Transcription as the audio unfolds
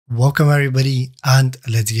Welcome everybody, and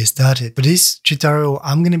let's get started. For this tutorial,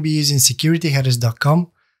 I'm going to be using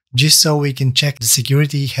securityheaders.com just so we can check the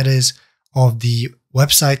security headers of the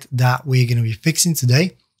website that we're going to be fixing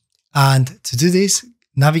today. And to do this,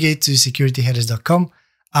 navigate to securityheaders.com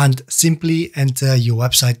and simply enter your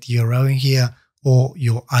website URL in here or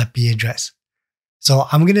your IP address. So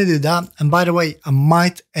I'm going to do that. And by the way, I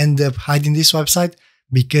might end up hiding this website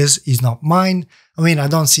because it's not mine. I mean, I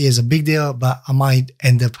don't see it as a big deal, but I might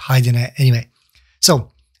end up hiding it anyway.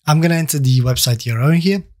 So I'm going to enter the website URL in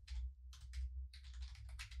here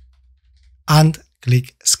and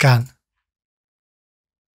click scan.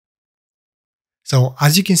 So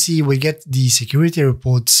as you can see, we get the security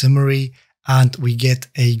report summary and we get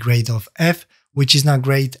a grade of F, which is not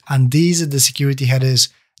great. And these are the security headers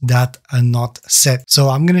that are not set. So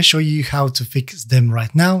I'm going to show you how to fix them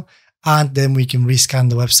right now. And then we can rescan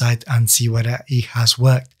the website and see whether it has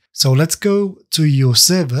worked. So let's go to your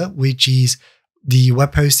server, which is the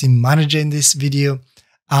web hosting manager in this video,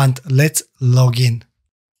 and let's log in.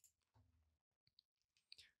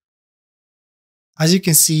 As you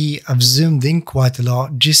can see, I've zoomed in quite a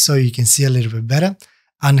lot just so you can see a little bit better.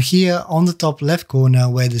 And here on the top left corner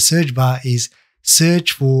where the search bar is,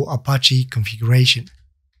 search for Apache configuration.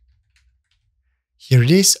 Here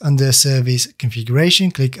it is under service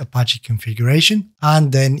configuration, click Apache configuration.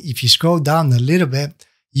 And then if you scroll down a little bit,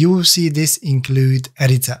 you will see this include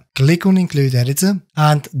editor. Click on include editor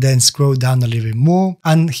and then scroll down a little bit more.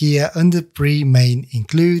 And here under pre-main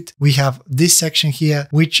include, we have this section here,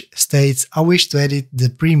 which states, I wish to edit the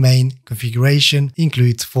pre-main configuration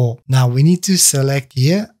include for. Now we need to select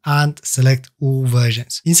here and select all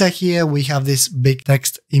versions. Inside here, we have this big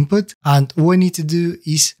text input and all we need to do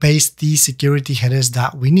is paste the security headers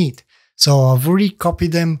that we need. So I've already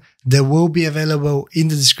copied them. They will be available in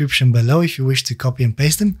the description below if you wish to copy and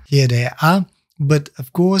paste them. Here they are. But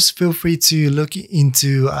of course, feel free to look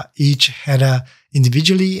into each header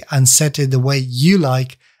individually and set it the way you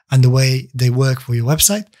like and the way they work for your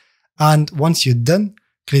website. And once you're done,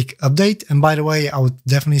 click update. And by the way, I would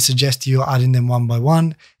definitely suggest you adding them one by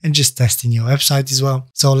one and just testing your website as well.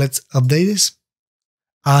 So let's update this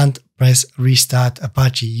and press restart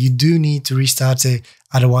Apache. You do need to restart it,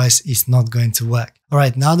 otherwise it's not going to work. All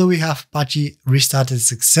right, now that we have Apache restarted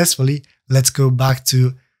successfully, let's go back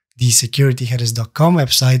to the securityheaders.com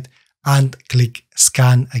website and click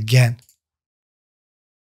scan again.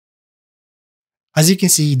 As you can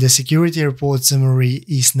see, the security report summary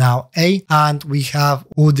is now A and we have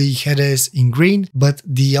all the headers in green, but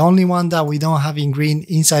the only one that we don't have in green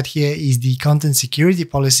inside here is the content security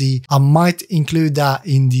policy. I might include that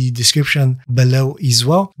in the description below as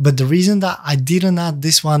well. But the reason that I didn't add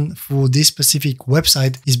this one for this specific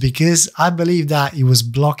website is because I believe that it was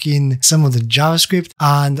blocking some of the JavaScript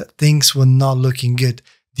and things were not looking good.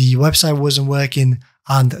 The website wasn't working.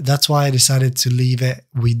 And that's why I decided to leave it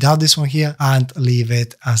without this one here and leave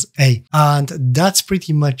it as A. And that's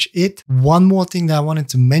pretty much it. One more thing that I wanted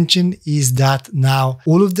to mention is that now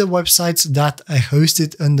all of the websites that are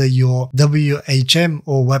hosted under your WHM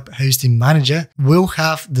or web hosting manager will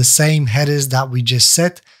have the same headers that we just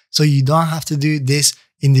set. So you don't have to do this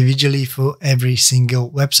individually for every single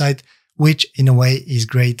website, which in a way is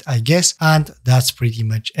great, I guess. And that's pretty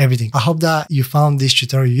much everything. I hope that you found this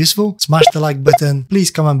tutorial useful. Smash the like button,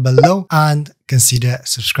 please comment below and consider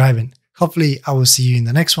subscribing. Hopefully I will see you in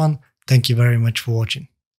the next one. Thank you very much for watching.